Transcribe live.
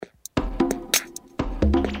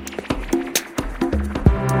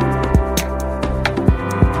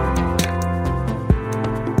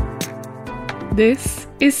This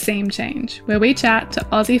is Seam Change, where we chat to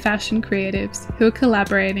Aussie fashion creatives who are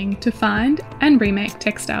collaborating to find and remake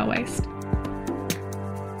textile waste.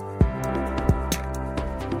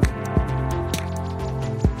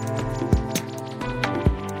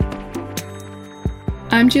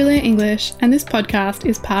 I'm Julia English, and this podcast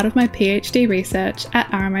is part of my PhD research at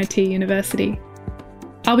RMIT University.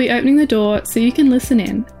 I'll be opening the door so you can listen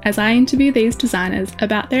in as I interview these designers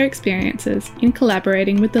about their experiences in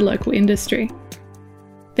collaborating with the local industry.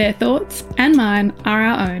 Their thoughts and mine are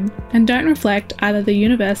our own and don't reflect either the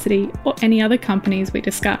university or any other companies we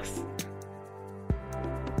discuss.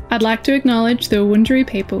 I'd like to acknowledge the Wurundjeri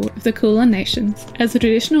people of the Kulin Nations as the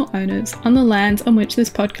traditional owners on the lands on which this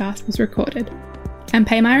podcast was recorded, and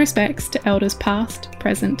pay my respects to elders past,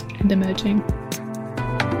 present, and emerging.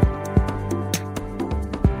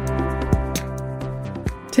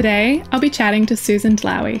 Today, I'll be chatting to Suzan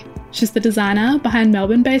Dlouhy. She's the designer behind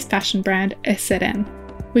Melbourne-based fashion brand SZN,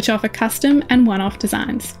 which offer custom and one-off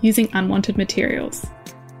designs using unwanted materials.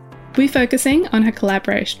 We're focusing on her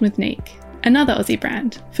collaboration with ReNique, another Aussie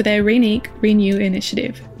brand, for their ReNique Renew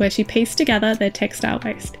initiative, where she pieced together their textile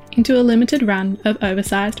waste into a limited run of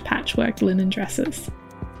oversized patchwork linen dresses.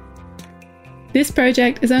 This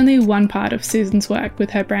project is only one part of Suzan's work with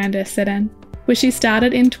her brand SZN, which she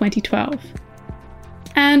started in 2012.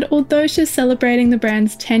 And although she's celebrating the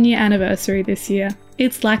brand's 10-year anniversary this year,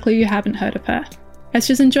 it's likely you haven't heard of her, as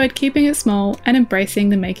she's enjoyed keeping it small and embracing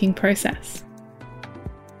the making process.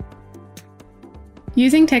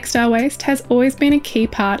 Using textile waste has always been a key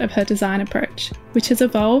part of her design approach, which has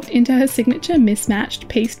evolved into her signature mismatched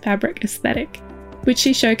pieced fabric aesthetic, which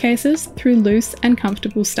she showcases through loose and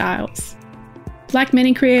comfortable styles. Like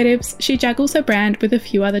many creatives, she juggles her brand with a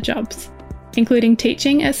few other jobs, including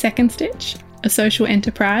teaching at Second Stitch, a social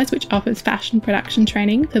enterprise which offers fashion production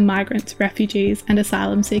training for migrants, refugees, and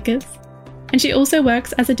asylum seekers. And she also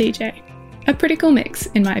works as a DJ. A pretty cool mix,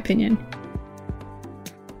 in my opinion.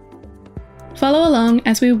 Follow along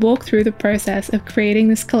as we walk through the process of creating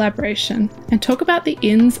this collaboration and talk about the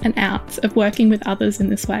ins and outs of working with others in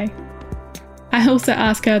this way. I also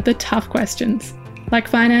ask her the tough questions, like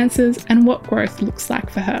finances and what growth looks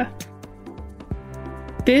like for her.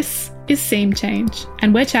 This is Seam Change,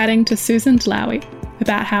 and we're chatting to Suzan Dlouhy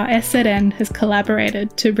about how SZN has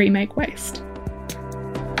collaborated to remake waste.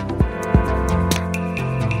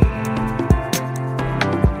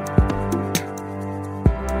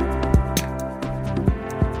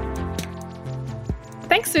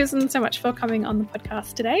 Thanks, Suzan, so much for coming on the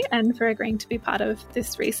podcast today and for agreeing to be part of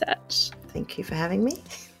this research. Thank you for having me.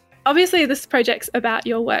 Obviously, this project's about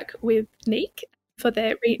your work with ReNique for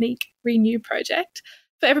their ReNique Renew project.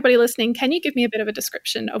 For everybody listening, can you give me a bit of a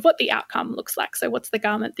description of what the outcome looks like? So what's the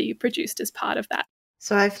garment that you produced as part of that?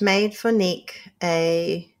 So I've made for ReNique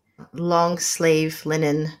a long sleeve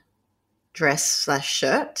linen dress /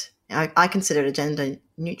 shirt. I consider it a gender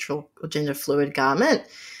neutral or gender fluid garment.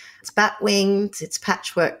 It's bat-winged, it's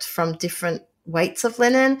patchworked from different weights of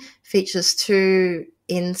linen, features 2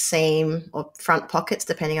 inseam or front pockets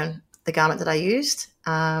depending on the garment that I used.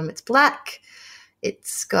 It's black,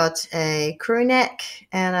 it's got a crew neck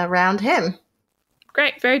and a round hem.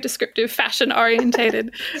 Great, very descriptive,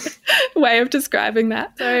 fashion-orientated way of describing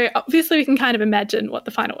that. So obviously we can kind of imagine what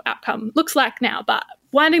the final outcome looks like now, but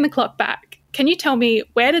winding the clock back, can you tell me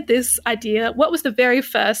what was the very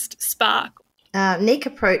first spark? ReNique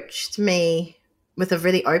approached me with a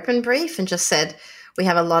really open brief and just said, we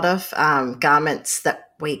have a lot of garments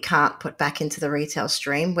that we can't put back into the retail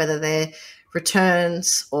stream, whether they're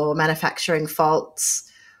returns or manufacturing faults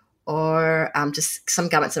or just some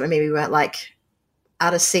garments that maybe were like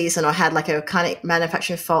out of season or had like a kind of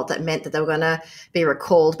manufacturing fault that meant that they were going to be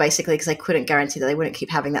recalled basically because they couldn't guarantee that they wouldn't keep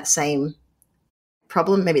having that same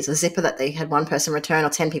problem. Maybe it's a zipper that they had one person return or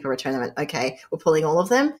 10 people return. They went, okay, we're pulling all of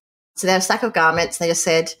them. So they had a stack of garments. They just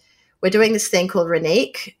said, we're doing this thing called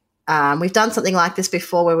ReNique. We've done something like this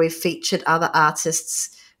before where we've featured other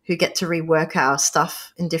artists who get to rework our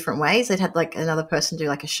stuff in different ways. They'd had like another person do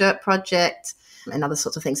like a shirt project and other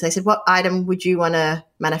sorts of things. So they said, what item would you want to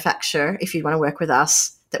manufacture if you want to work with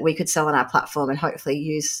us that we could sell on our platform and hopefully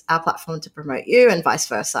use our platform to promote you and vice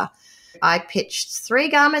versa? I pitched 3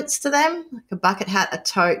 garments to them, like a bucket hat, a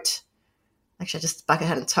tote. Actually, just a bucket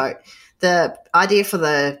hat and tote. The idea for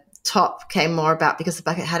the top came more about because the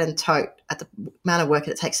bucket hat and tote, at the amount of work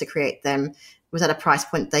that it takes to create them, was at a price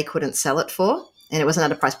point they couldn't sell it for. And it wasn't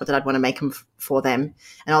at a price point that I'd want to make them for them.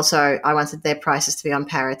 And also I wanted their prices to be on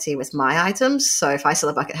parity with my items. So if I sell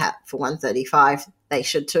a bucket hat for $135, they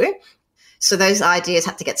should too. So those ideas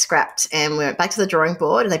had to get scrapped, and we went back to the drawing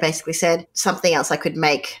board, and they basically said something else I could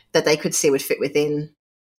make that they could see would fit within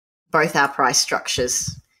both our price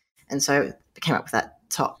structures. And so we came up with that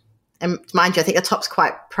top. And mind you, I think the top's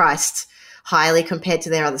quite priced highly compared to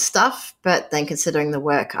their other stuff, but then considering the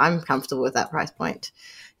work, I'm comfortable with that price point.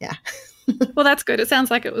 Yeah. Well, that's good. It sounds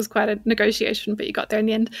like it was quite a negotiation, but you got there in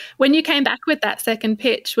the end. When you came back with that second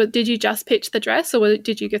pitch, did you just pitch the dress, or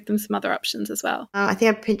did you give them some other options as well? I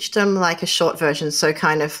think I pitched them like a short version, so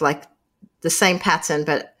kind of like the same pattern,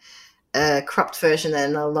 but a cropped version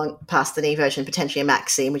and a long past the knee version, potentially a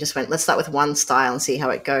maxi. And we just went, let's start with one style and see how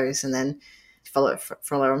it goes, and then follow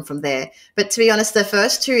on from there. But to be honest, the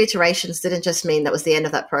first 2 iterations didn't just mean that was the end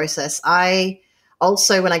of that process. I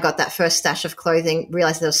also, when I got that first stash of clothing,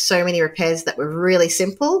 realized there were so many repairs that were really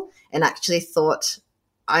simple, and actually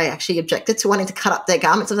objected to wanting to cut up their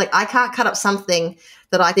garments. I was like, I can't cut up something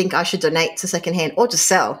that I think I should donate to secondhand or just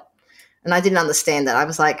sell. And I didn't understand that. I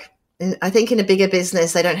was like, I think in a bigger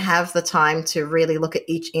business, they don't have the time to really look at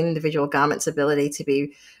each individual garment's ability to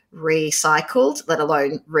be recycled, let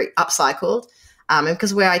alone upcycled. And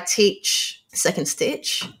because where I teach second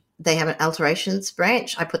stitch, they have an alterations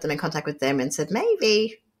branch. I put them in contact with them and said,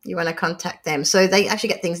 maybe you want to contact them. So they actually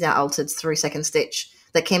get things now altered through second stitch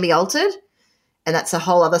that can be altered. And that's a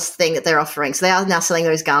whole other thing that they're offering. So they are now selling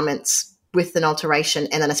those garments with an alteration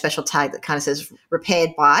and then a special tag that kind of says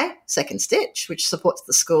repaired by second stitch, which supports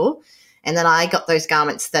the school. And then I got those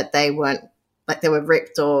garments that they weren't, like they were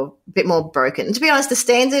ripped or a bit more broken. And to be honest, the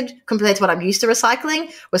standard compared to what I'm used to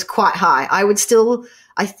recycling was quite high. I would still,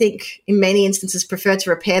 I think, in many instances prefer to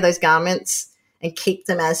repair those garments and keep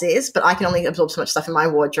them as is, but I can only absorb so much stuff in my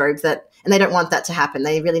wardrobe and they don't want that to happen.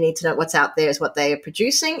 They really need to know what's out there is what they are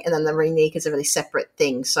producing, and then the ReNique is a really separate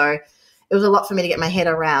thing. So it was a lot for me to get my head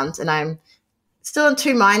around, and I'm still in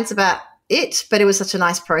two minds about it, but it was such a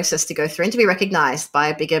nice process to go through and to be recognized by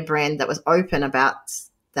a bigger brand that was open about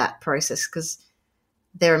that process, because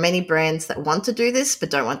there are many brands that want to do this but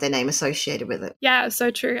don't want their name associated with it. Yeah,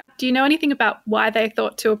 so true. Do you know anything about why they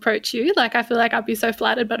thought to approach you? Like, I feel like I'd be so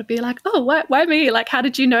flattered, but I'd be like, oh, why me? Like, how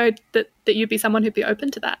did you know that you'd be someone who'd be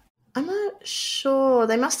open to that? I'm not sure.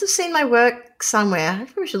 They must have seen my work somewhere. I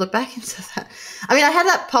probably should look back into that. I mean, I had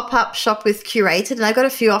that pop-up shop with Curated, and I got a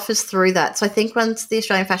few offers through that. So I think once the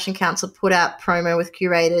Australian Fashion Council put out promo with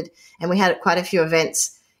Curated and we had quite a few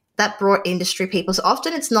events, that brought industry people. So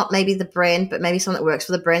often it's not maybe the brand, but maybe someone that works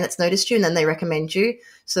for the brand that's noticed you, and then they recommend you.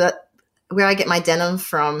 So that where I get my denim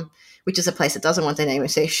from, which is a place that doesn't want their name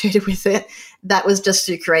associated with it, that was just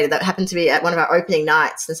through Curated. That happened to be at one of our opening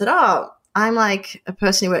nights and said, oh, I'm like a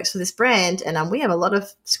person who works for this brand and we have a lot of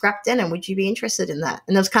scrap denim. Would you be interested in that?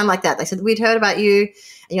 And it was kind of like that. They said, we'd heard about you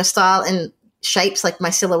and your style and shapes, like my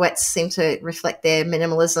silhouettes seem to reflect their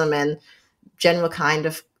minimalism and general kind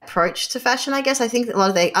of approach to fashion, I guess. I think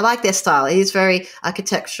I like their style. It is very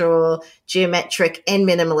architectural, geometric and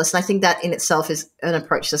minimalist. And I think that in itself is an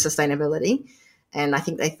approach to sustainability. And I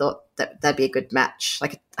think they thought that that'd be a good match.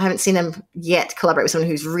 Like, I haven't seen them yet collaborate with someone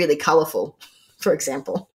who's really colorful, for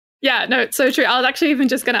example. Yeah, no, it's so true. I was actually even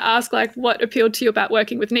just going to ask, like, what appealed to you about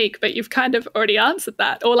working with ReNique, but you've kind of already answered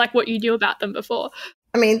that, or like what you knew about them before.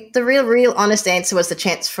 I mean, the real honest answer was the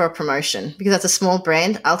chance for a promotion, because as a small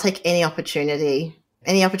brand, I'll take any opportunity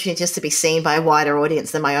just to be seen by a wider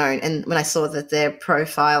audience than my own. And when I saw that their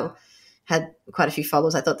profile had quite a few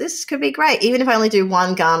followers, I thought this could be great. Even if I only do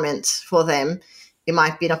one garment for them, it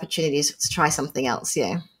might be an opportunity to try something else,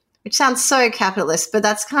 yeah. Which sounds so capitalist, but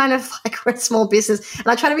that's kind of like we're a small business. And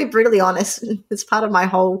I try to be brutally honest. It's part of my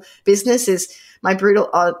whole business is my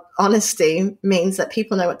brutal honesty means that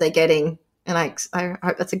people know what they're getting. And I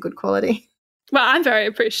hope that's a good quality. Well, I'm very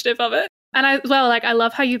appreciative of it. And I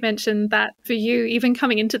love how you mentioned that for you, even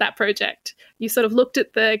coming into that project, you sort of looked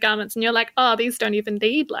at the garments and you're like, oh, these don't even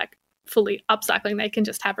need like fully upcycling. They can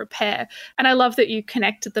just have repair. And I love that you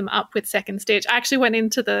connected them up with Second Stitch. I actually went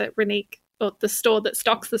into the ReNique, or the store that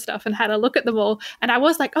stocks the stuff, and had a look at them all. And I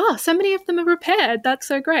was like, oh, so many of them are repaired. That's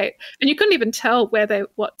so great. And you couldn't even tell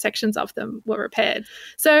what sections of them were repaired.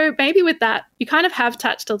 So maybe with that, you kind of have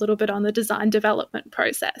touched a little bit on the design development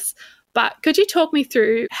process. But could you talk me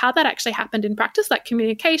through how that actually happened in practice, like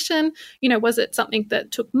communication? You know, was it something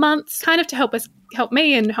that took months, kind of to help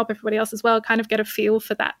me and help everybody else as well, kind of get a feel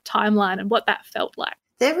for that timeline and what that felt like?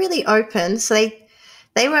 They're really open. So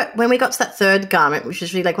they were, when we got to that third garment, which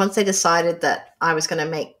was really like once they decided that I was going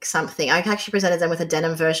to make something, I actually presented them with a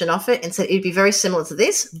denim version of it and said it'd be very similar to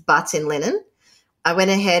this, but in linen. I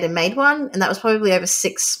went ahead and made one, and that was probably over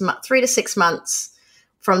 3 to 6 months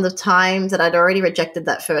from the time that I'd already rejected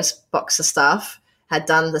that first box of stuff, had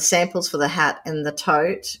done the samples for the hat and the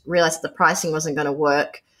tote, realized that the pricing wasn't going to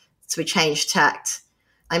work, so we changed tact.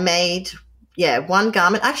 I made, one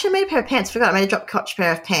garment. Actually, I made a pair of pants. I made a drop crotch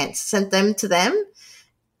pair of pants, sent them to them,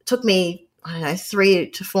 took me, I don't know, 3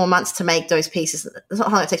 to 4 months to make those pieces. It's not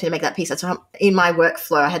how long it takes me to make that piece. That's in my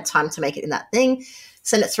workflow. I had time to make it in that thing,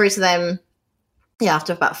 send it through to them,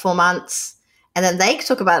 after about 4 months. And then they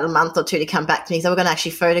took about a month or two to come back to me. They were going to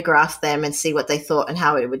actually photograph them and see what they thought and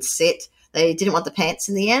how it would sit. They didn't want the pants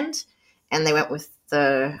in the end, and they went with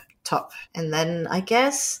the top. And then I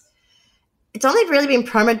guess it's only really been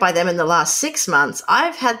promoted by them in the last 6 months.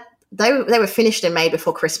 They were finished and made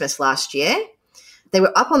before Christmas last year. They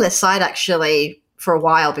were up on their site actually for a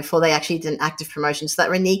while before they actually did an active promotion. So that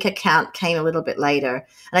ReNique account came a little bit later.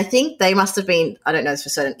 And I think they must have been, I don't know this for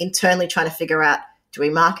certain, internally trying to figure out, do we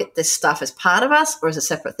market this stuff as part of us or as a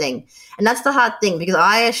separate thing? And that's the hard thing, because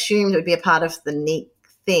I assumed it would be a part of the ReNique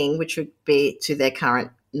thing, which would be to their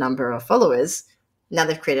current number of followers. Now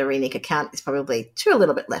they've created a ReNique account. It's probably to a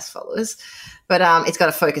little bit less followers, but it's got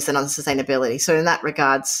to focus in on sustainability. So in that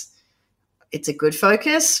regards, it's a good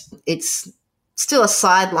focus. It's still a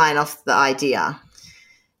sideline of the idea.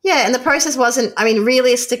 Yeah, and the process wasn't, I mean,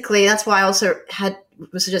 realistically, that's why I also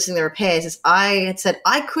was suggesting the repairs, is I had said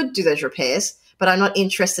I could do those repairs, but I'm not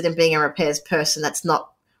interested in being a repairs person. That's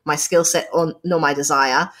not my skill set nor my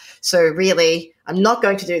desire. So really, I'm not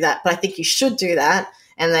going to do that, but I think you should do that.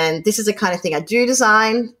 And then this is the kind of thing I do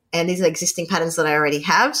design, and these are existing patterns that I already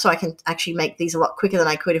have, so I can actually make these a lot quicker than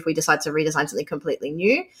I could if we decide to redesign something completely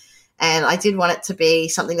new. And I did want it to be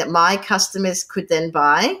something that my customers could then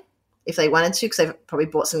buy if they wanted to, because they've probably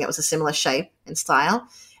bought something that was a similar shape and style,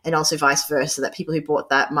 and also vice versa, that people who bought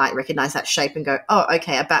that might recognize that shape and go, oh,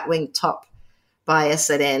 okay, a batwing top by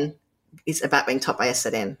SZN is a batwing top by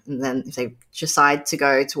SZN. And then if they decide to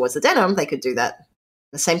go towards the denim, they could do that.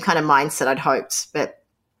 The same kind of mindset I'd hoped. But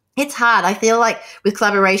it's hard. I feel like with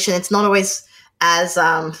collaboration, it's not always as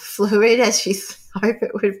fluid as you hope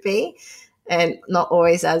it would be, and not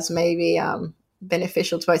always as maybe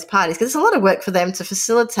beneficial to both parties, because it's a lot of work for them to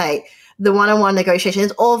facilitate the one-on-one negotiation.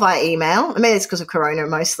 It's all via email. I mean, it's because of Corona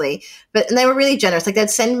mostly, and they were really generous. Like, they'd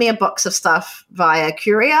send me a box of stuff via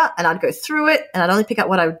courier, and I'd go through it, and I'd only pick up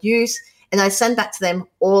what I would use, and I'd send back to them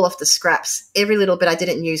all of the scraps, every little bit I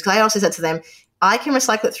didn't use. Because I also said to them, I can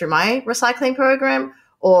recycle it through my recycling program,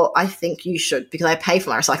 or I think you should, because I pay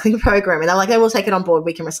for my recycling program. And they're like, no, we'll take it on board.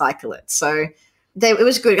 We can recycle it. So it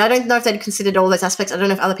was good. I don't know if they'd considered all those aspects. I don't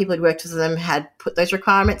know if other people who'd worked with them had put those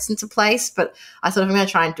requirements into place, but I thought, if I'm going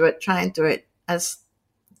to try and do it as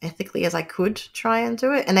ethically as I could try and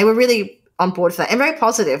do it. And they were really on board for that, and very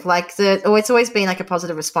positive. Like, it's always been like a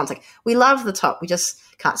positive response. Like, we love the top, we just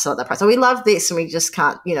can't sell at that price. Or we love this and we just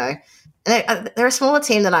can't, They're a smaller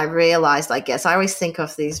team than I realized, I guess. I always think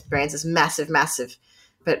of these brands as massive,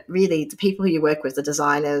 but really the people who you work with, the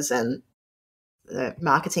designers and the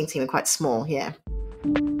marketing team, are quite small, yeah.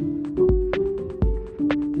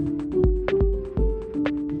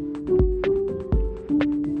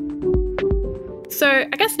 So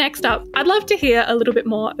I guess next up, I'd love to hear a little bit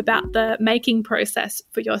more about the making process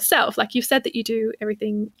for yourself. Like, you've said that you do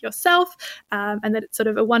everything yourself, and that it's sort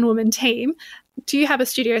of a one-woman team. Do you have a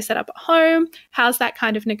studio set up at home? How's that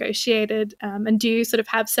kind of negotiated? And do you sort of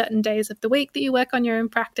have certain days of the week that you work on your own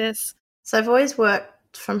practice? So I've always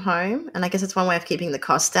worked from home, and I guess it's one way of keeping the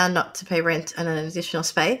costs down, not to pay rent and an additional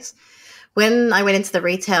space. When I went into the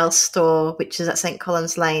retail store, which is at St.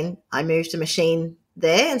 Collins Lane, I moved a machine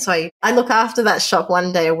there, and so I look after that shop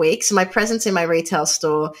one day a week. So my presence in my retail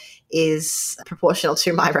store is proportional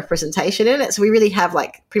to my representation in it. So we really have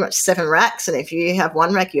like pretty much 7 racks, and if you have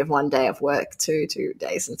 1 rack, you have 1 day of work, 2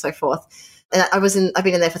 days, and so forth. And I've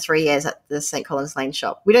been in there for 3 years at the St. Collins Lane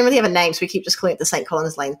shop. We don't really have a name, so we keep just calling it the St.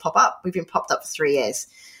 Collins Lane pop-up. We've been popped up for 3 years.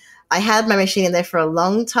 I had my machine in there for a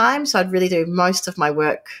long time, so I'd really do most of my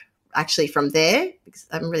work actually from there, because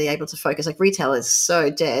I'm really able to focus. Like, retail is so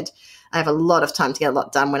dead. I have a lot of time to get a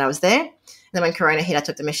lot done when I was there. And then when Corona hit, I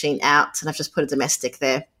took the machine out and I've just put a domestic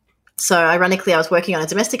there. So ironically, I was working on a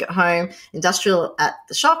domestic at home, industrial at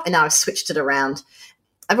the shop, and now I've switched it around.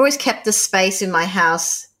 I've always kept the space in my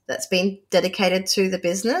house that's been dedicated to the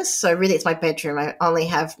business. So really, it's my bedroom. I only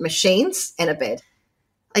have machines and a bed.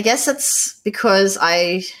 I guess it's because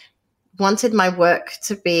I wanted my work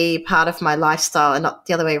to be part of my lifestyle and not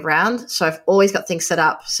the other way around. So I've always got things set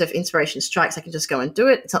up. So if inspiration strikes, I can just go and do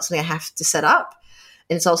it. It's not something I have to set up.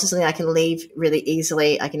 And it's also something I can leave really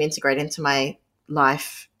easily. I can integrate into my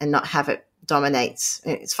life and not have it dominate.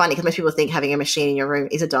 It's funny because most people think having a machine in your room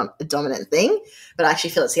is a dominant thing, but I actually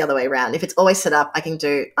feel it's the other way around. If it's always set up, I can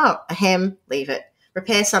do, a hem, leave it,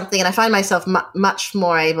 repair something. And I find myself much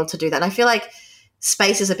more able to do that. And I feel like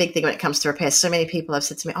space is a big thing when it comes to repairs. So many people have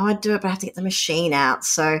said to me, I'd do it, but I have to get the machine out.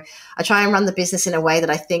 So I try and run the business in a way that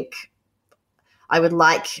I think I run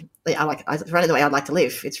it the way I'd like to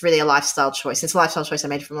live. It's really a lifestyle choice. It's a lifestyle choice I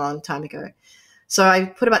made from a long time ago. So I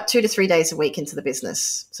put about 2 to 3 days a week into the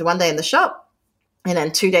business. So 1 day in the shop and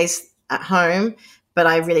then 2 days at home. But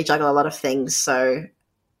I really juggle a lot of things. So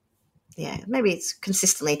yeah, maybe it's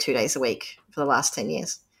consistently 2 days a week for the last 10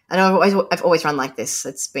 years. And I've always run like this.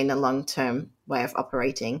 It's been a long-term way of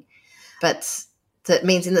operating. But that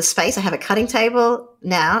means in the space, I have a cutting table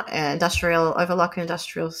now, industrial overlock and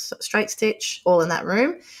industrial straight stitch, all in that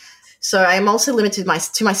room. So I'm also limited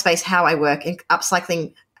to my space how I work. And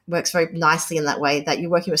upcycling works very nicely in that way that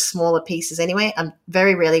you're working with smaller pieces anyway. I'm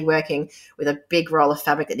very rarely working with a big roll of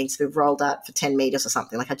fabric that needs to be rolled out for 10 meters or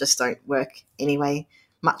something. Like I just don't work anyway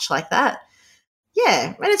much like that. Yeah,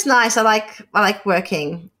 and it's nice. I like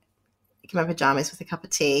working in my pajamas with a cup of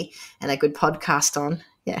tea and a good podcast on.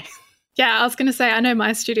 Yeah. Yeah, I was going to say, I know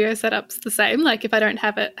my studio setup's the same. Like if I don't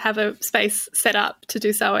have a space set up to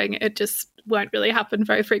do sewing, it just won't really happen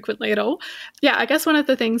very frequently at all. Yeah, I guess one of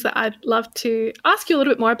the things that I'd love to ask you a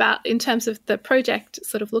little bit more about in terms of the project,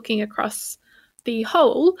 sort of looking across the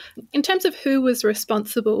whole, in terms of who was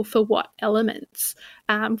responsible for what elements.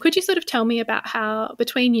 Could you sort of tell me about how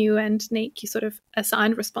between you and ReNique you sort of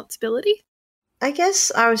assigned responsibility? I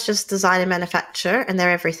guess I was just design and manufacture and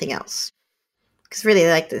they're everything else. Because really,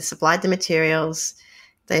 like, they supplied the materials,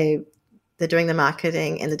 they're doing the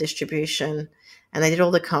marketing and the distribution, and they did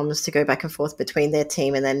all the comms to go back and forth between their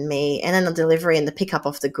team and then me, and then the delivery and the pickup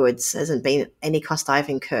of the goods hasn't been any cost I've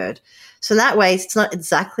incurred. So in that way, it's not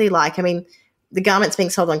exactly like, I mean, the garment's being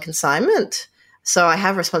sold on consignment, so I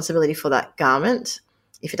have responsibility for that garment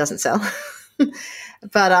if it doesn't sell.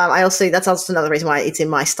 But that's also another reason why it's in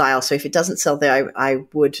my style. So if it doesn't sell there, I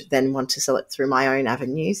would then want to sell it through my own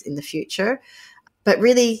avenues in the future. But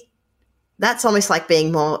really, that's almost like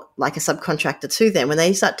being more like a subcontractor to them. When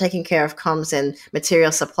they start taking care of comms and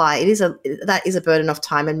material supply, that is a burden of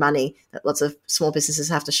time and money that lots of small businesses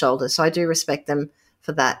have to shoulder. So I do respect them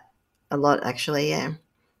for that a lot, actually, yeah.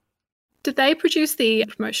 Did they produce the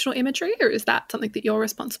promotional imagery, or is that something that you're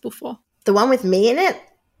responsible for? The one with me in it,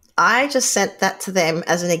 I just sent that to them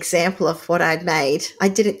as an example of what I'd made. I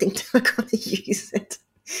didn't think they were going to use it.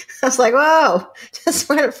 I was like, whoa, just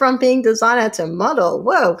went from being designer to model.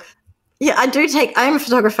 Whoa. Yeah, I'm a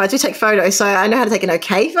photographer. I do take photos, so I know how to take an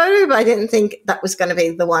okay photo, but I didn't think that was going to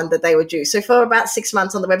be the one that they would use. So for about 6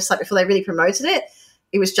 months on the website before they really promoted it,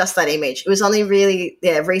 it was just that image. It was only really,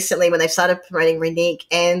 recently when they've started promoting ReNique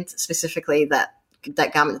and specifically that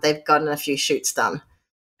garment that they've gotten a few shoots done.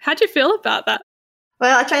 How'd you feel about that?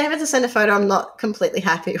 Well, I tried never to send a photo I'm not completely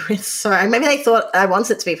happy with. So maybe they thought I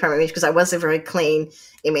wanted it to be a promo image because I was a very clean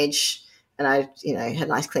image and I, had a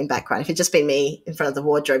nice clean background. If it'd just been me in front of the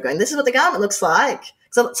wardrobe going, this is what the garment looks like.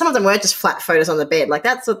 So some of them were just flat photos on the bed. Like,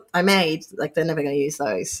 that's what I made. Like, they're never going to use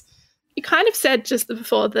those. You kind of said just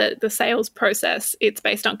before the sales process, it's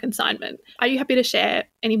based on consignment. Are you happy to share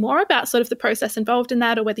any more about sort of the process involved in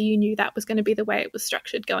that, or whether you knew that was going to be the way it was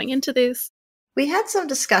structured going into this? We had some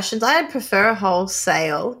discussions. I'd prefer a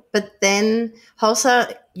wholesale, but then wholesale,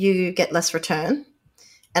 you get less return.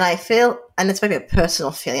 And I feel, and it's maybe a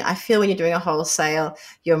personal feeling, I feel when you're doing a wholesale,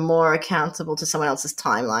 you're more accountable to someone else's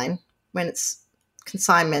timeline. When it's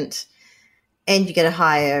consignment and you get a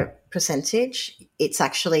higher percentage, it's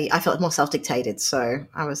actually, I felt more self-dictated. So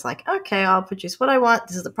I was like, okay, I'll produce what I want.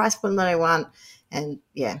 This is the price point that I want. And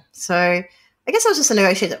yeah, so I guess it was just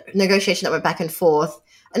a negotiation that went back and forth.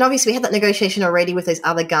 And obviously we had that negotiation already with those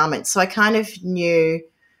other garments. So I kind of knew,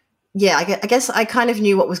 I guess I kind of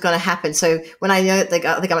knew what was going to happen. So when I know that the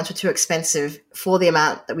garments were too expensive for the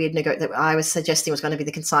amount that that I was suggesting was going to be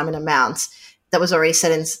the consignment amount, that was already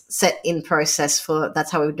set in process for, that's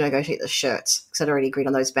how we would negotiate the shirts, because I'd already agreed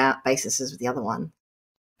on those bases with the other one.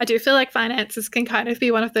 I do feel like finances can kind of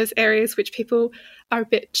be one of those areas which people are a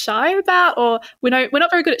bit shy about, or we're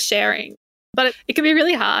not very good at sharing. But it can be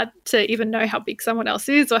really hard to even know how big someone else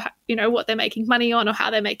is, or what they're making money on, or how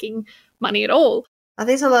they're making money at all.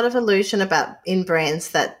 There's a lot of illusion about in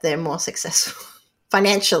brands that they're more successful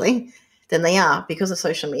financially than they are because of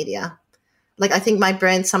social media. Like, I think my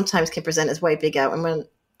brand sometimes can present as way bigger, and when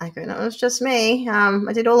I go, no, it's just me.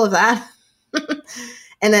 I did all of that.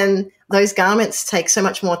 And then those garments take so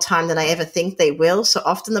much more time than I ever think they will. So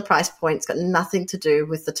often the price point's got nothing to do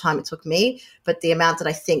with the time it took me, but the amount that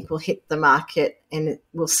I think will hit the market and it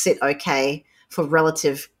will sit okay for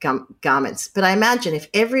relative garments. But I imagine if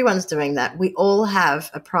everyone's doing that, we all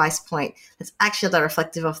have a price point that's actually not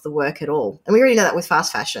reflective of the work at all. And we already know that with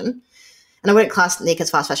fast fashion. and I wouldn't class ReNique as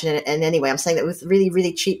fast fashion in any way. I'm saying that with really,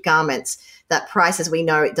 really cheap garments, that price, as we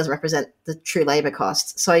know, it doesn't represent the true labor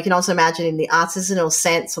cost. So you can also imagine in the artisanal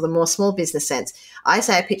sense or the more small business sense, I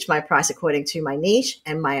say I pitch my price according to my niche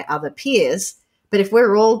and my other peers. But if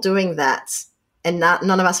we're all doing that and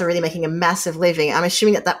none of us are really making a massive living, I'm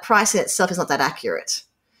assuming that price in itself is not that accurate.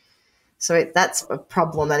 So that's a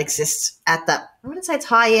problem that exists at that, I wouldn't say it's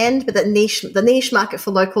high end, but the niche market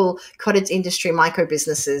for local cottage industry micro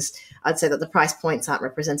businesses, I'd say that the price points aren't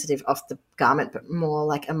representative of the garment, but more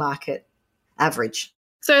like a market average.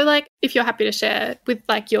 So like, if you're happy to share with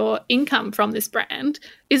like your income from this brand,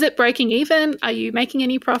 is it breaking even? Are you making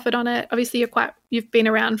any profit on it? Obviously you've been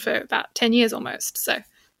around for about 10 years almost. So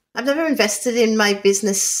I've never invested in my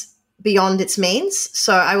business beyond its means.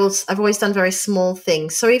 So I've always done very small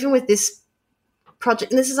things. So even with this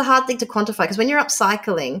project, and this is a hard thing to quantify because when you're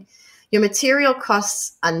upcycling, your material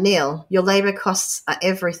costs are nil. Your labor costs are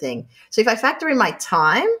everything. So if I factor in my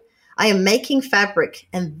time, I am making fabric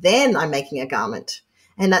and then I'm making a garment.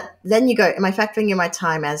 And then you go, am I factoring in my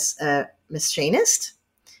time as a machinist,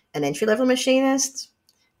 an entry-level machinist,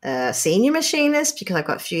 a senior machinist, because I've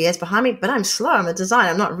got a few years behind me, but I'm slow. I'm a designer.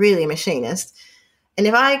 I'm not really a machinist. And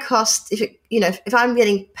if I'm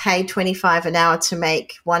getting paid $25 an hour to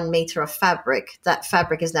make 1 meter of fabric, that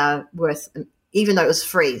fabric is now worth, even though it was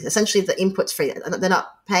free, essentially the input's free. They're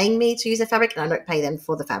not paying me to use their fabric and I don't pay them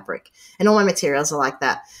for the fabric. And all my materials are like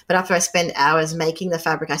that. But after I spend hours making the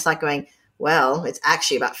fabric, I start going, well, it's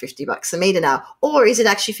actually about $50 a meter now. Or is it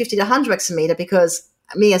actually $50 to $100 a meter because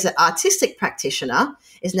me as an artistic practitioner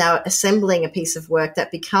is now assembling a piece of work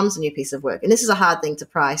that becomes a new piece of work. And this is a hard thing to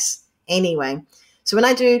price anyway. So when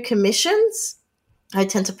I do commissions, I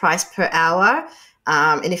tend to price per hour.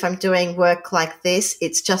 And if I'm doing work like this,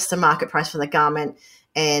 it's just a market price for the garment.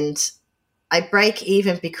 And I break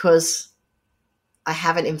even because I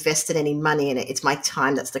haven't invested any money in it. It's my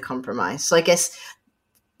time that's the compromise. So I guess,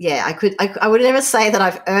 yeah, I would never say that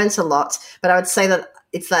I've earned a lot, but I would say that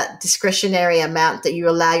it's that discretionary amount that you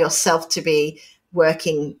allow yourself to be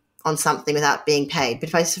working on something without being paid. But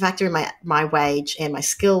if I factor in my wage and my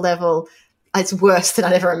skill level, it's worse than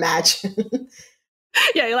I'd ever imagined.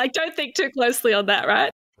 Yeah, you're like, don't think too closely on that,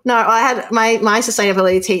 right? No, I had my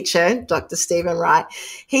sustainability teacher, Dr. Stephen Wright.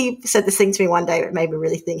 He said this thing to me one day that made me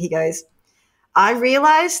really think. He goes, I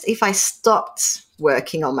realized if I stopped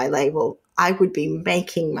working on my label, I would be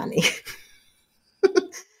making money.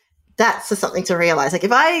 That's something to realize. Like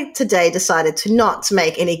if I today decided to not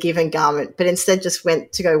make any given garment, but instead just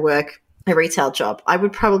went to go work a retail job, I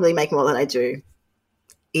would probably make more than I do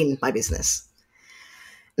in my business.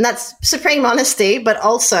 And that's supreme honesty, but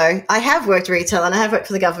also I have worked retail and I have worked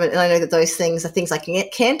for the government, and I know that those things are things I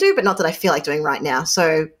can do, but not that I feel like doing right now.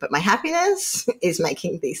 So, but my happiness is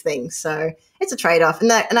making these things. So it's a trade-off.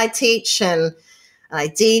 And I teach and I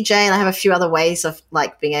DJ, and I have a few other ways of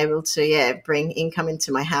like being able to, bring income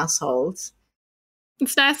into my household.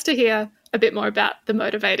 It's nice to hear a bit more about the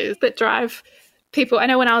motivators that drive people. I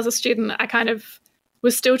know when I was a student, I kind of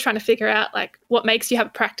was still trying to figure out like what makes you have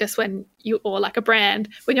a practice or like a brand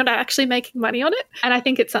when you're not actually making money on it. And I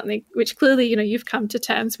think it's something which clearly, you've come to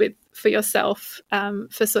terms with for yourself,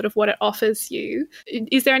 for sort of what it offers you.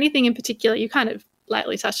 Is there anything in particular, you kind of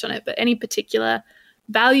lightly touched on it, but any particular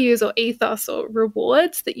values or ethos or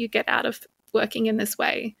rewards that you get out of working in this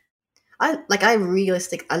way? I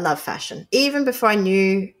love fashion. Even before I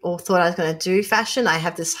knew or thought I was going to do fashion, I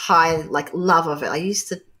have this high love of it. I used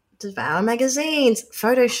to devour magazines,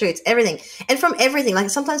 photo shoots, everything. And from everything,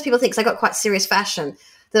 like sometimes people think, because I got quite serious fashion,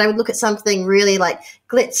 that I would look at something really like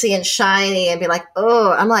glitzy and shiny and be like,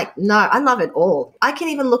 oh, I'm like, no, I love it all. I can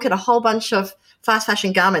even look at a whole bunch of fast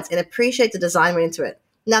fashion garments and appreciate the design went into it.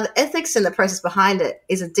 Now, the ethics and the process behind it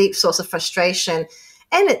is a deep source of frustration.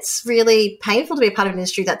 And it's really painful to be a part of an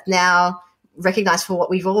industry that's now recognized for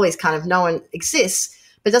what we've always kind of known exists,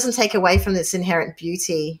 but it doesn't take away from this inherent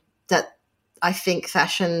beauty that I think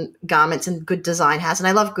fashion garments and good design has. And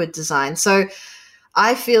I love good design. So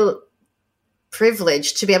I feel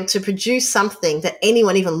privileged to be able to produce something that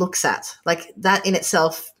anyone even looks at. Like that in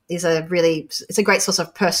itself is it's a great source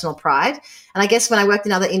of personal pride. And I guess when I worked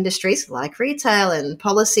in other industries like retail and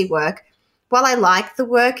policy work, while I liked the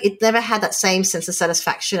work, it never had that same sense of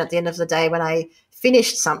satisfaction at the end of the day when I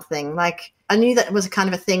finished something. Like I knew that it was kind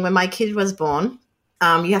of a thing when my kid was born.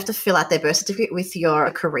 You have to fill out their birth certificate with your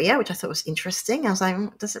career, which I thought was interesting. I was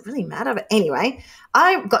like, does it really matter? But anyway,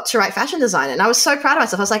 I got to write fashion design and I was so proud of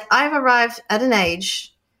myself. I was like, I've arrived at an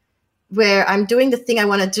age where I'm doing the thing I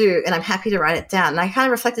want to do and I'm happy to write it down. And I kind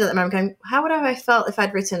of reflected at the moment going, how would I have felt if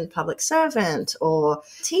I'd written public servant or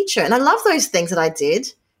teacher? And I love those things that I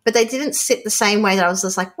did, but they didn't sit the same way that I was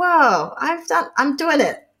just like, whoa, I'm doing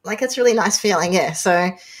it. Like, it's a really nice feeling. Yeah. So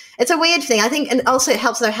it's a weird thing, I think. And also it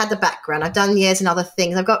helps that I had the background. I've done years in other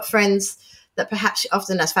things. I've got friends that perhaps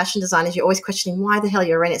often as fashion designers, you're always questioning why the hell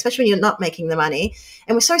you're in it, especially when you're not making the money.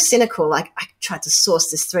 And we're so cynical. Like, I tried to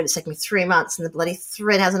source this thread. It's taken me 3 months and the bloody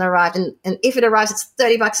thread hasn't arrived. And if it arrives, it's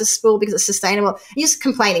 $30 a spool because it's sustainable. You're just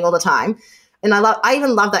complaining all the time. And I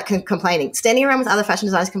even love that complaining. Standing around with other fashion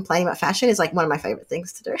designers complaining about fashion is like one of my favorite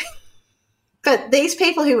things to do. But these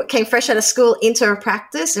people who came fresh out of school into a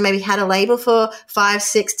practice and maybe had a label for 5,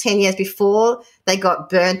 6, 10 years before they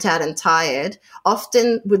got burnt out and tired,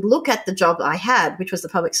 often would look at the job I had, which was the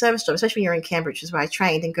public service job, especially when you're in Canberra, which is where I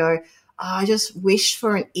trained, and go, I just wish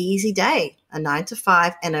for an easy day, a 9 to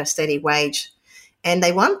 5 and a steady wage. And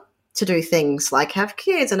they want to do things like have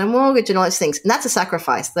kids and a mortgage and all those things. And that's a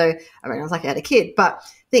sacrifice, though. I mean, I was like I had a kid, but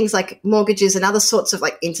things like mortgages and other sorts of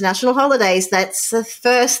like international holidays, that's the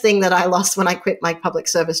first thing that I lost when I quit my public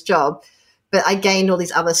service job. But I gained all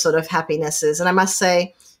these other sort of happinesses. And I must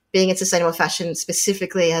say, being in sustainable fashion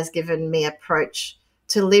specifically has given me an approach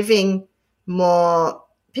to living more,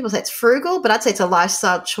 people say it's frugal, but I'd say it's a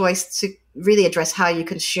lifestyle choice to really address how you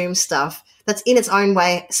consume stuff. That's in its own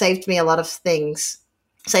way saved me a lot of things,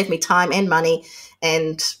 saved me time and money,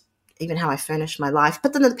 and even how I furnish my life.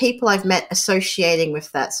 But then the people I've met associating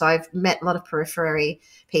with that. So I've met a lot of periphery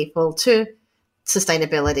people to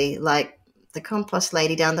sustainability, like the compost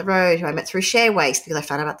lady down the road who I met through Share Waste because I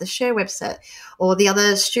found out about the Share website, or the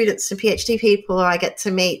other students and PhD people who I get to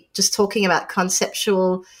meet just talking about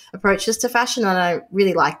conceptual approaches to fashion. And I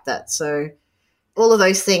really like that. So all of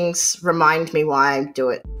those things remind me why I do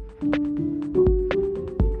it.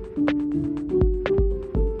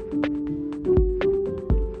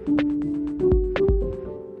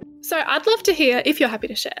 So I'd love to hear, if you're happy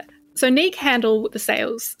to share. So ReNique handle the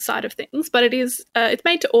sales side of things, but it's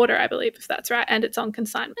made to order, I believe, if that's right, and it's on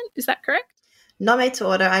consignment. Is that correct? Not made to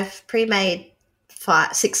order. I've pre-made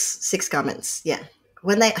six garments. Yeah.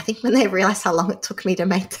 When they realized how long it took me to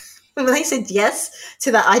make them, when they said yes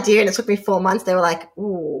to that idea and it took me 4 months, they were like,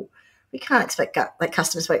 ooh, we can't expect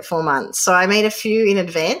customers to wait 4 months. So I made a few in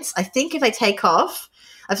advance. I think if they take off,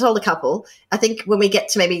 I've sold a couple. I think when we get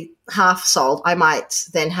to maybe half sold, I might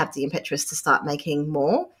then have the impetus to start making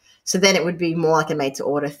more. So then it would be more like a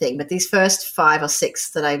made-to-order thing. But these first 5 or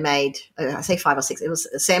 6 that I made, I say 5 or 6, it was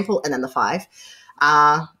a sample and then the 5,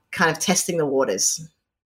 are kind of testing the waters.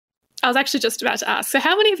 I was actually just about to ask, so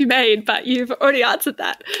how many have you made? But you've already answered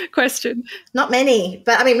that question. Not many,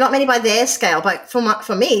 but I mean, not many by their scale. But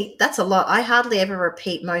for me, that's a lot. I hardly ever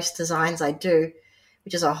repeat most designs I do,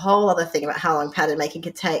 which is a whole other thing about how long pattern making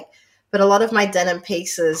can take. But a lot of my denim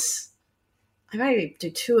pieces, I maybe do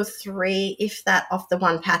 2 or 3, if that, off the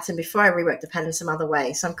one pattern before I rework the pattern some other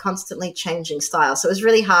way. So I'm constantly changing styles. So it was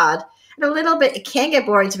really hard. And a little bit, it can get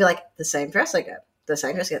boring to be like, the same dress again, the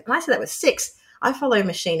same dress again. And I say that with 6. I follow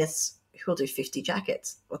machinists who will do 50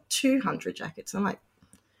 jackets or 200 jackets. I'm like,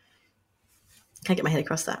 can't get my head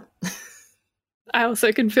across that. I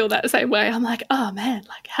also can feel that same way. I'm like, oh man,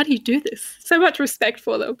 like, how do you do this? So much respect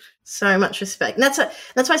for them. So much respect. And that's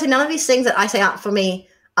why I say none of these things that I say aren't for me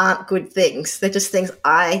aren't good things. They're just things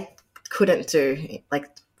I couldn't do, like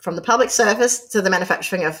from the public service to the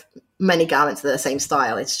manufacturing of many garments that are the same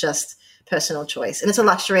style. It's just personal choice. And it's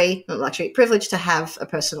a privilege to have a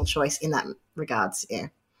personal choice in that regards. Yeah.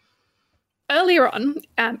 Earlier on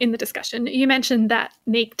in the discussion, you mentioned that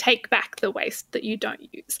ReNique take back the waste that you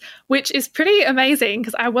don't use, which is pretty amazing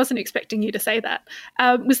because I wasn't expecting you to say that.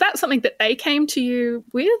 Was that something that they came to you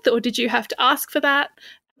with, or did you have to ask for that?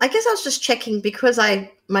 I guess I was just checking because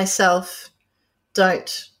I myself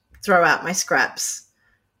don't throw out my scraps.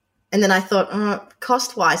 And then I thought,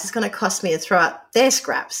 cost-wise, it's going to cost me to throw out their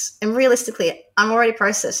scraps. And realistically, I'm already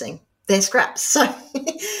processing their scraps. So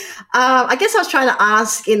I guess I was trying to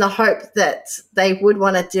ask in the hope that they would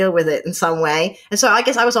want to deal with it in some way. And so I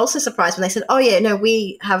guess I was also surprised when they said, oh, yeah, no,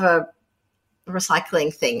 we have a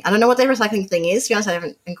recycling thing. I don't know what their recycling thing is. To be honest, I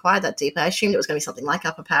haven't inquired that deeply. I assumed it was going to be something like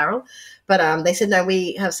up apparel. But they said, no,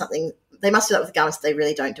 we have something. They must do that with garments they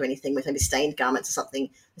really don't do anything with, maybe stained garments or something.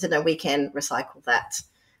 They said, no, we can recycle that.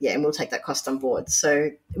 Yeah, and we'll take that cost on board. So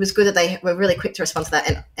it was good that they were really quick to respond to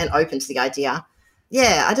that and open to the idea.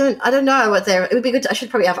 Yeah, I don't know what it would be good. I should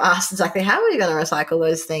probably have asked exactly how are you going to recycle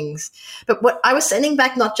those things. But what I was sending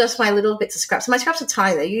back, not just my little bits of scraps. My scraps are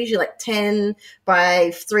tiny. They're usually like 10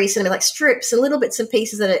 by 3 centimeters, like strips and little bits and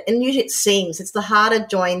pieces and usually it's seams. It's the harder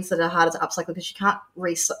joins that are harder to upcycle because you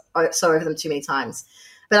can't sew over them too many times.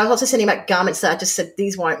 But I was also sending back garments that I just said,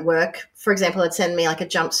 these won't work. For example, I'd send me like a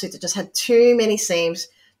jumpsuit that just had too many seams,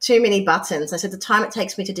 too many buttons. I said, the time it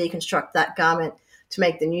takes me to deconstruct that garment to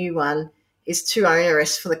make the new one is too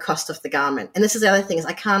onerous for the cost of the garment. And this is the other thing, is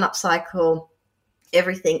I can't upcycle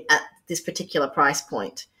everything at this particular price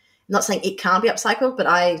point. I'm not saying it can't be upcycled, but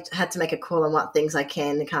I had to make a call on what things I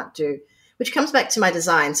can and can't do, which comes back to my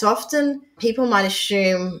design. So often people might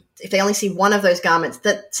assume, if they only see one of those garments,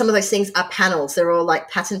 that some of those things are panels. They're all like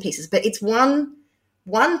pattern pieces, but it's one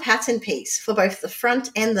pattern piece for both the front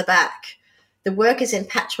and the back. The work is in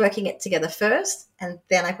patchworking it together first, and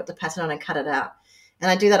then I put the pattern on and cut it out. And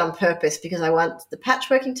I do that on purpose because I want the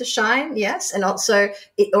patchworking to shine, yes, and also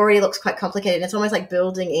it already looks quite complicated. It's almost like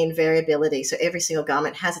building in variability. So every single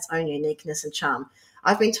garment has its own uniqueness and charm.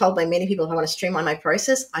 I've been told by many people, if I want to streamline my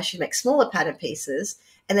process, I should make smaller pattern pieces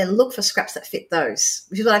and then look for scraps that fit those,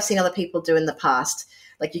 which is what I've seen other people do in the past.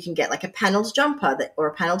 Like you can get like a panelled jumper or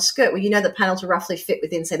a panelled skirt where you know the panels will roughly fit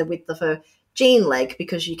within, say, the width of a jean leg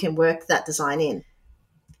because you can work that design in.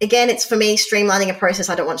 Again, it's for me streamlining a process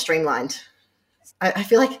I don't want streamlined. I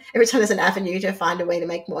feel like every time there's an avenue to find a way to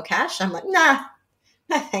make more cash, I'm like, nah,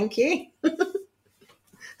 no, thank you.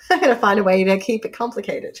 I'm going to find a way to keep it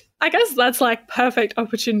complicated. I guess that's like perfect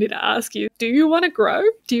opportunity to ask you, do you want to grow?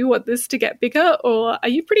 Do you want this to get bigger? Or are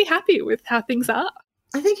you pretty happy with how things are?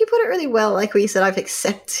 I think you put it really well. Like what you said, I've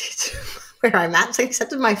accepted where I'm at. So I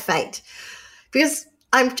accepted my fate because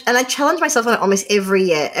I challenge myself on it almost every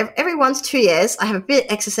year. Every 1 to 2 years, I have a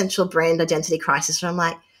bit existential brand identity crisis where I'm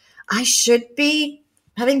like, I should be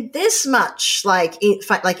having this much like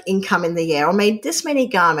income in the year, or made this many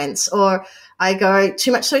garments, or I go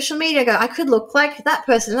too much social media, I could look like that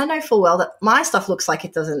person. And I know full well that my stuff looks like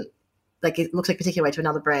it doesn't, like it looks like a particular way to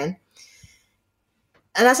another brand.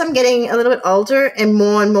 And as I'm getting a little bit older and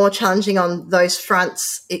more challenging on those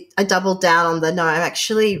fronts, I doubled down on the, no, I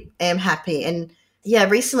actually am happy. And yeah,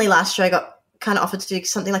 recently last year I got kind of offered to do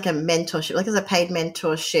something like a mentorship, like as a paid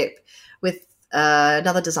mentorship with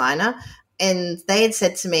another designer. And they had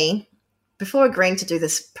said to me before agreeing to do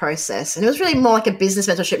this process, and it was really more like a business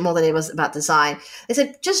mentorship more than it was about design. They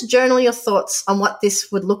said, just journal your thoughts on what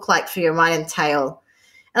this would look like for your mind and tail.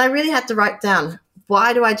 And I really had to write down,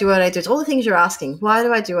 why do I do what I do? It's all the things you're asking. Why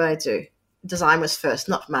do I do what I do? Design was first,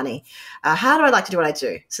 not money. How do I like to do what I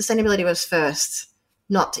do? Sustainability was first,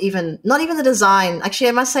 not even the design. Actually,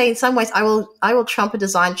 I must say in some ways I will trump a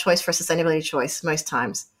design choice for a sustainability choice most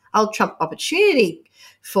times. I'll trump opportunity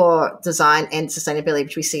for design and sustainability,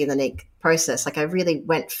 which we see in the ReNique process. Like I really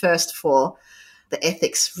went first for the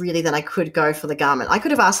ethics really than I could go for the garment. I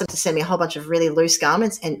could have asked them to send me a whole bunch of really loose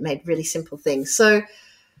garments and made really simple things. So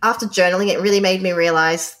after journaling, it really made me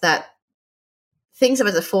realize that things that were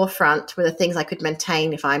at the forefront were the things I could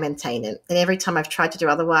maintain if I maintain it. And every time I've tried to do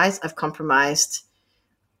otherwise, I've compromised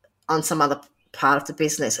on some other part of the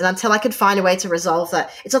business. And until I could find a way to resolve that,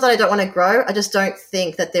 it's not that I don't want to grow. I just don't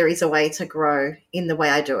think that there is a way to grow in the way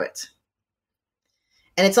I do it.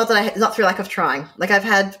 And it's not that it's not through lack of trying. Like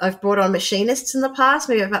I've brought on machinists in the past,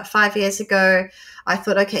 maybe about 5 years ago. I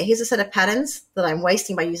thought, okay, here's a set of patterns that I'm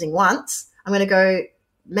wasting by using once. I'm going to go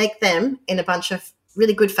make them in a bunch of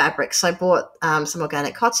really good fabrics. So I bought some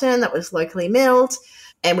organic cotton that was locally milled,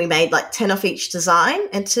 and we made like 10 off each design.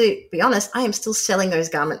 And to be honest, I am still selling those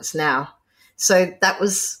garments now. So that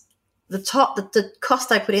was the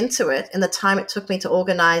cost I put into it and the time it took me to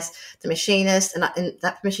organize the machinist. And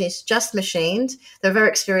that machinist just machined. They're a very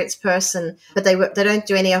experienced person, but they don't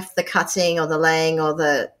do any of the cutting or the laying or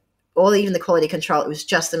even the quality control. It was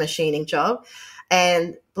just a machining job.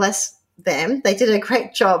 And bless them, they did a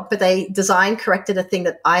great job, but they corrected a thing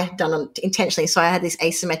that I had done intentionally. So I had these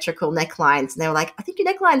asymmetrical necklines, and they were like, I think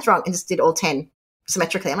your neckline's wrong, and just did all 10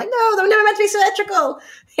 symmetrically. I'm like, no, they were never meant to be symmetrical.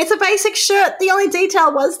 It's a basic shirt. The only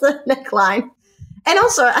detail was the neckline. And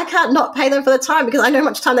also, I can't not pay them for the time because I know how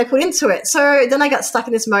much time they put into it. So then I got stuck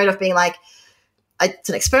in this mode of being like, it's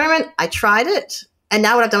an experiment. I tried it. And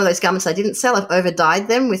now what I've done with those garments I didn't sell, I've over-dyed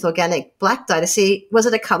them with organic black dye to see, was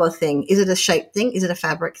it a color thing? Is it a shape thing? Is it a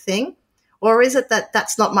fabric thing? Or is it that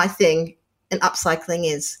that's not my thing and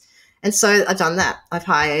upcycling is? And so I've done that. I've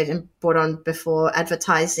hired and brought on before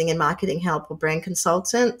advertising and marketing help or brand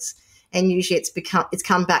consultants. And usually it's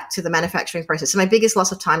come back to the manufacturing process. So my biggest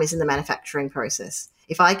loss of time is in the manufacturing process.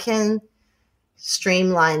 If I can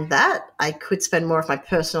streamline that, I could spend more of my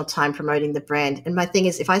personal time promoting the brand. And my thing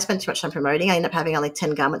is, if I spend too much time promoting, I end up having only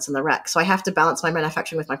 10 garments in the rack. So I have to balance my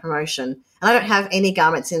manufacturing with my promotion. And I don't have any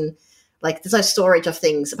garments in, like, there's no storage of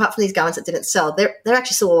things apart from these garments that didn't sell. They're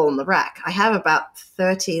actually still all on the rack. I have about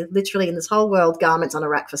 30 literally in this whole world garments on a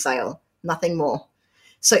rack for sale, nothing more.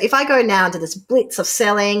 So if I go now into this blitz of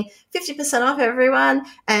selling 50% off everyone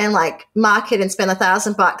and like market and spend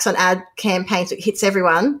 $1,000 on ad campaigns that hits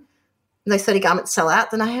everyone, and those 30 garments sell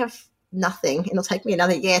out, then I have nothing. It'll take me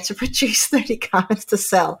another year to produce 30 garments to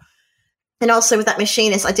sell. And also with that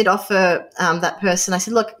machinist, I did offer that person, I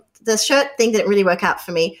said, look, the shirt thing didn't really work out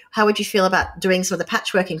for me. How would you feel about doing some of the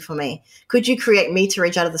patchworking for me? Could you create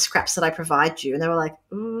meterage out of the scraps that I provide you? And they were like,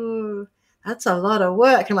 ooh, that's a lot of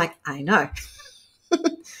work. And I'm like, I know.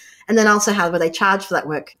 And then also, how would they charge for that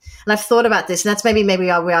work? And I've thought about this, and that's maybe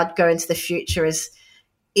where I'd go into the future is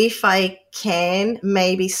if I can,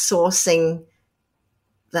 maybe sourcing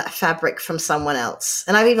that fabric from someone else.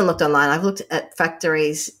 And I've even looked online. I've looked at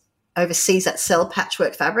factories overseas that sell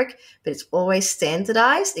patchwork fabric, but it's always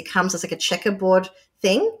standardized. It comes as like a checkerboard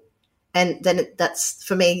thing. And then that's,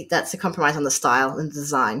 for me, that's a compromise on the style and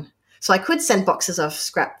design. So I could send boxes of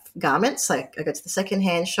scrap garments. Like I go to the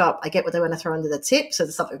secondhand shop, I get what they want to throw under the tip. So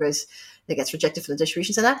the stuff that gets rejected from the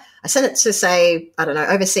distribution center, I send it to, say, I don't know,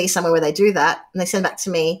 overseas somewhere where they do that. And they send back to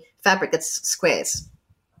me fabric that's squares.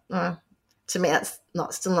 To me, that's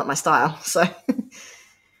still not my style. So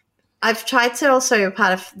I've tried to also,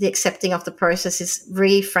 part of the accepting of the process is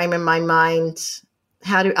reframe in my mind,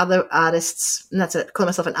 how do other artists, and that's it, call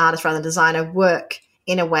myself an artist rather than designer, work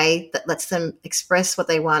in a way that lets them express what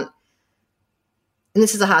they want. And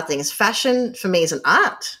this is the hard thing, is fashion for me is an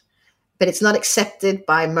art, but it's not accepted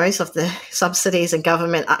by most of the subsidies and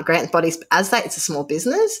government grant bodies as that. It's a small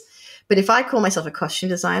business. But if I call myself a costume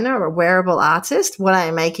designer or a wearable artist, what I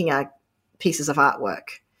am making are pieces of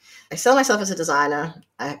artwork. I sell myself as a designer.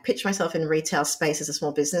 I pitch myself in retail space as a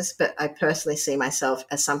small business, but I personally see myself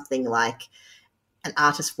as something like an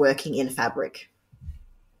artist working in fabric.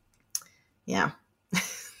 Yeah.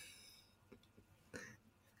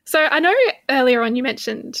 So I know earlier on you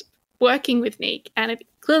mentioned working with ReNique, and it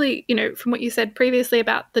clearly, from what you said previously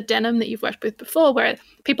about the denim that you've worked with before, where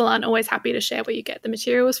people aren't always happy to share where you get the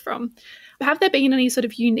materials from. Have there been any sort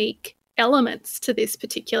of unique elements to this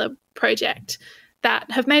particular project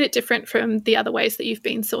that have made it different from the other ways that you've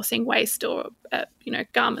been sourcing waste or,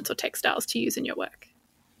 garments or textiles to use in your work?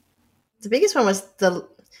 The biggest one was the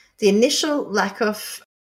initial lack of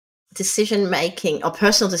decision-making or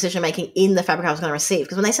personal decision-making in the fabric I was going to receive.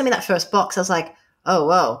 Because when they sent me that first box, I was like, oh,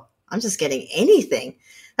 whoa, I'm just getting anything.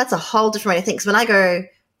 That's a whole different way to think. Because when I go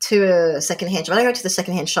to a secondhand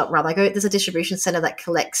shop, there's a distribution center that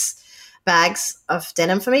collects bags of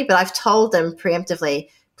denim for me, but I've told them preemptively,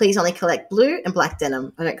 please only collect blue and black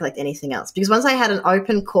denim. I don't collect anything else. Because once I had an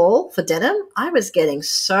open call for denim, I was getting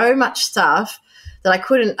so much stuff that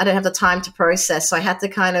I didn't have the time to process. So I had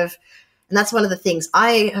to and that's one of the things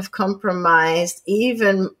I have compromised,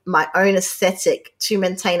 even my own aesthetic, to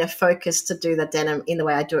maintain a focus to do the denim in the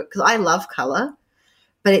way I do it. Because I love color,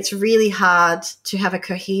 but it's really hard to have a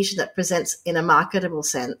cohesion that presents in a marketable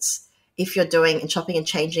sense if you're doing and chopping and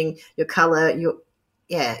changing your color.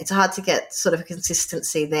 It's hard to get sort of a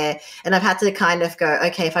consistency there. And I've had to kind of go,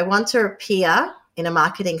 okay, if I want to appear in a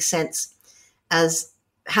marketing sense as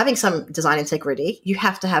having some design integrity, you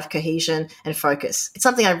have to have cohesion and focus. It's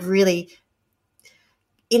something I really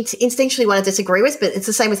instinctually want to disagree with, but it's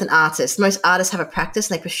the same with an artist. Most artists have a practice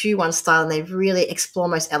and they pursue one style and they really explore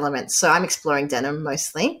most elements. So I'm exploring denim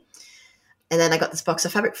mostly. And then I got this box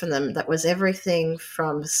of fabric from them that was everything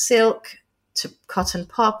from silk to cotton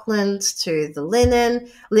poplin to the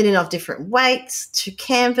linen of different weights, to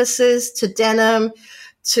canvases, to denim,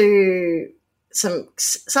 to some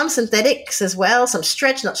synthetics as well, some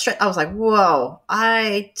stretch, not stretch. I was like, whoa,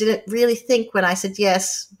 I didn't really think when I said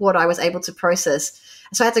yes what I was able to process.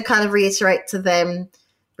 So I had to kind of reiterate to them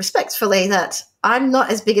respectfully that I'm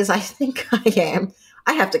not as big as I think I am.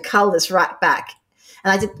 I have to cull this right back.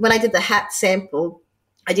 And when I did the hat sample,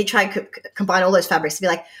 I did try and combine all those fabrics to be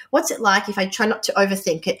like, what's it like if I try not to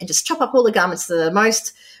overthink it and just chop up all the garments that are the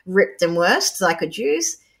most ripped and worst that I could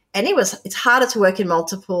use? And it's harder to work in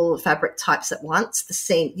multiple fabric types at once. The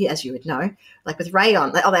seam, as you would know, like with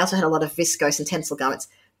rayon, they also had a lot of viscose and tensile garments.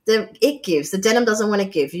 The denim doesn't want to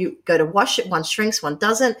give. You go to wash it, one shrinks, one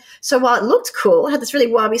doesn't. So while it looked cool, it had this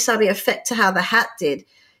really wabi-sabi effect to how the hat did.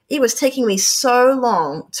 It was taking me so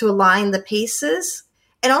long to align the pieces.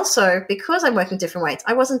 And also, because I'm working different weights,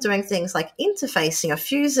 I wasn't doing things like interfacing or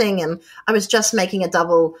fusing, and I was just making a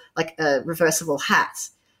double, like a reversible hat.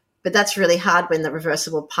 But that's really hard when the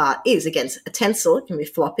reversible part is against a tensile. It can be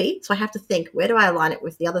floppy. So I have to think, where do I align it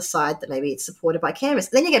with the other side that maybe it's supported by canvas?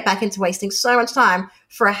 And then you get back into wasting so much time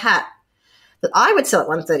for a hat that I would sell at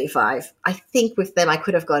 $135. I think with them I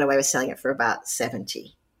could have got away with selling it for about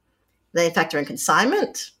 $70. Then factor in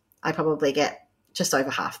consignment, I probably get just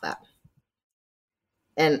over half that.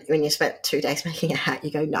 And when you spent 2 days making a hat,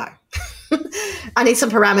 you go, no. I need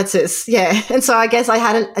some parameters. Yeah. And so I guess I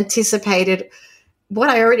hadn't anticipated what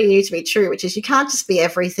I already knew to be true, which is you can't just be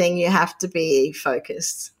everything. You have to be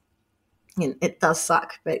focused. And it does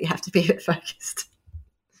suck, but you have to be a bit focused.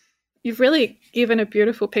 You've really given a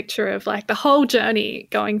beautiful picture of like the whole journey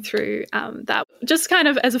going through that. Just kind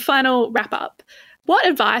of as a final wrap up, what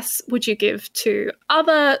advice would you give to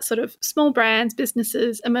other sort of small brands,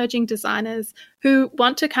 businesses, emerging designers who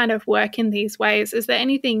want to kind of work in these ways? Is there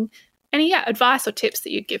any advice or tips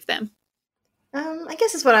that you'd give them? I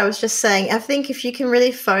guess it's what I was just saying. I think if you can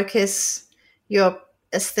really focus your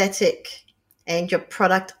aesthetic and your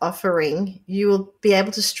product offering, you will be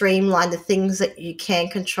able to streamline the things that you can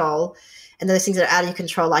control, and those things that are out of your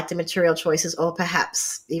control, like the material choices, or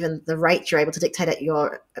perhaps even the rate you're able to dictate at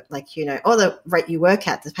your, or the rate you work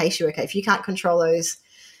at, the pace you work at. If you can't control those,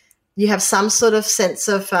 you have some sort of sense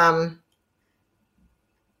of,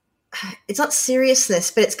 it's not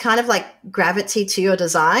seriousness, but it's kind of like gravity to your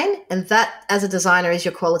design. And that, as a designer, is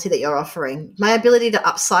your quality that you're offering. My ability to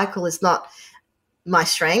upcycle is not my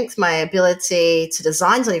strength. My ability to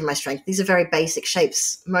design is not even my strength. These are very basic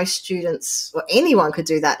shapes. Most students or anyone could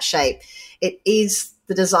do that shape. It is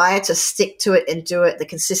the desire to stick to it and do it, the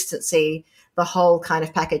consistency, the whole kind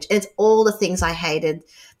of package. It's all the things I hated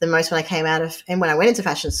the most when I came out of, and when I went into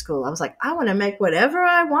fashion school. I was like, I want to make whatever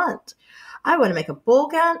I want. I want to make a ball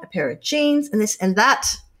gown, a pair of jeans, and this and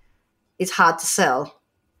that is hard to sell.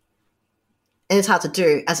 And it's hard to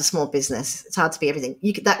do as a small business. It's hard to be everything.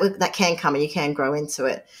 That can come and you can grow into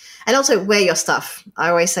it. And also wear your stuff. I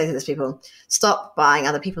always say to these people, stop buying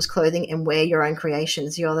other people's clothing and wear your own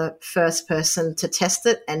creations. You're the first person to test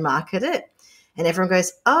it and market it. And everyone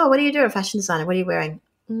goes, oh, what do you do? A fashion designer. What are you wearing?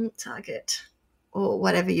 Target or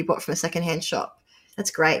whatever you bought from a secondhand shop.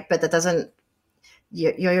 That's great, but that doesn't,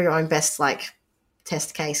 you're your own best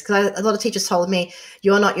test case. Because a lot of teachers told me,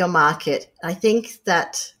 you're not your market. I think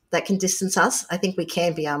that can distance us. I think we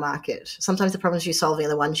can be our market. Sometimes the problems you're solving are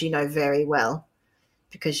the ones you know very well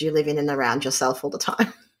because you live in and around yourself all the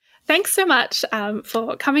time. Thanks so much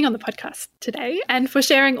for coming on the podcast today and for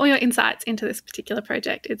sharing all your insights into this particular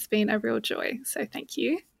project. It's been a real joy. So thank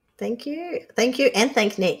you. Thank you. Thank you. And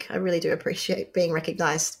thank Nick. I really do appreciate being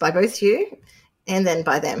recognised by both you and then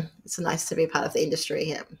by them. It's nice to be a part of the industry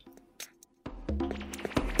here.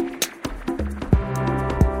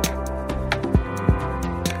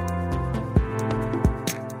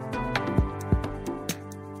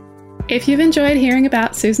 If you've enjoyed hearing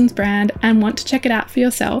about Suzan's brand and want to check it out for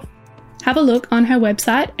yourself, have a look on her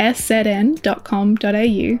website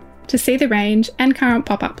szn.com.au to see the range and current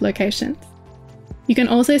pop-up locations. You can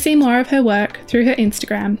also see more of her work through her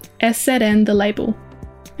Instagram, SZN the label,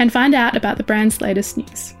 and find out about the brand's latest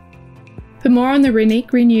news. For more on the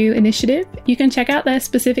ReNique Renew initiative, you can check out their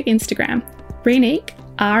specific Instagram, ReNique,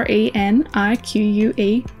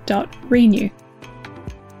 RENIQUE.renew.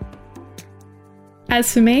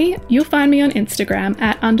 As for me, you'll find me on Instagram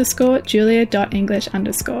at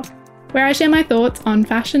 _julia.english_, where I share my thoughts on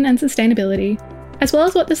fashion and sustainability, as well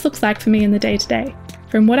as what this looks like for me in the day-to-day,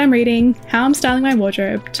 from what I'm reading, how I'm styling my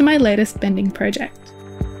wardrobe, to my latest bending project.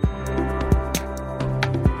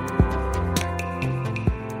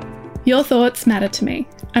 Your thoughts matter to me,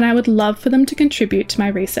 and I would love for them to contribute to my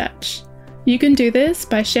research. You can do this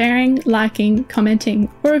by sharing, liking,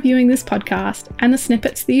 commenting, or reviewing this podcast and the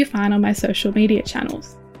snippets that you find on my social media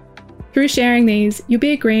channels. Through sharing these, you'll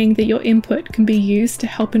be agreeing that your input can be used to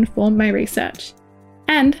help inform my research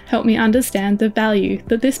and help me understand the value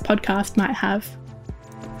that this podcast might have.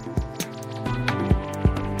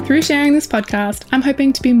 Through sharing this podcast, I'm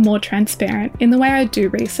hoping to be more transparent in the way I do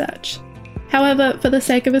research. However, for the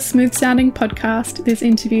sake of a smooth-sounding podcast, this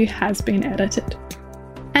interview has been edited.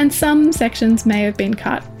 And some sections may have been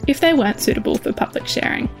cut if they weren't suitable for public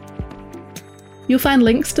sharing. You'll find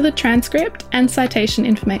links to the transcript and citation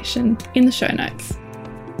information in the show notes.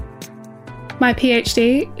 My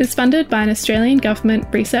PhD is funded by an Australian Government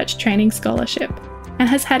Research Training Scholarship and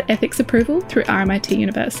has had ethics approval through RMIT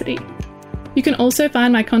University. You can also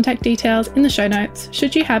find my contact details in the show notes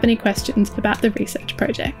should you have any questions about the research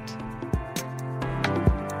project.